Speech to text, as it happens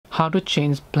How to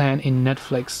change plan in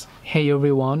Netflix. Hey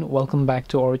everyone, welcome back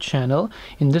to our channel.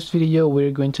 In this video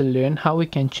we're going to learn how we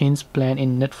can change plan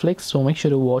in Netflix, so make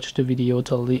sure to watch the video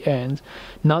till the end.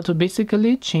 Now to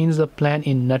basically change the plan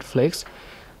in Netflix,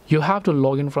 you have to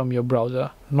log in from your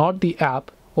browser, not the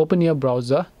app. Open your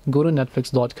browser, go to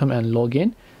netflix.com and log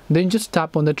in. Then just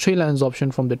tap on the three lines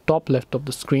option from the top left of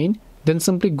the screen. Then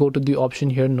simply go to the option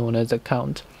here known as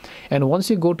account. And once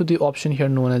you go to the option here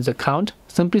known as account,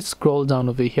 simply scroll down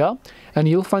over here and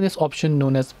you'll find this option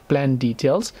known as plan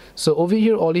details. So over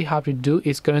here all you have to do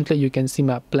is, currently you can see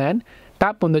my plan.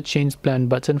 Tap on the change plan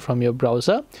button from your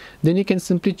browser. Then you can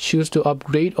simply choose to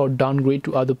upgrade or downgrade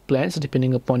to other plans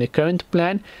depending upon your current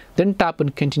plan. Then tap on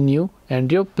continue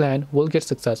and your plan will get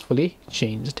successfully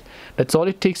changed. That's all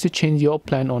it takes to change your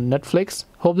plan on Netflix.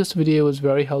 Hope this video was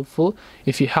very helpful.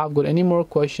 If you have got any more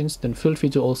questions, then feel free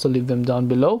to also leave them down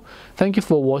below. Thank you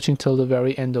for watching till the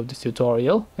very end of this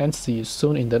tutorial and see you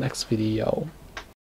soon in the next video.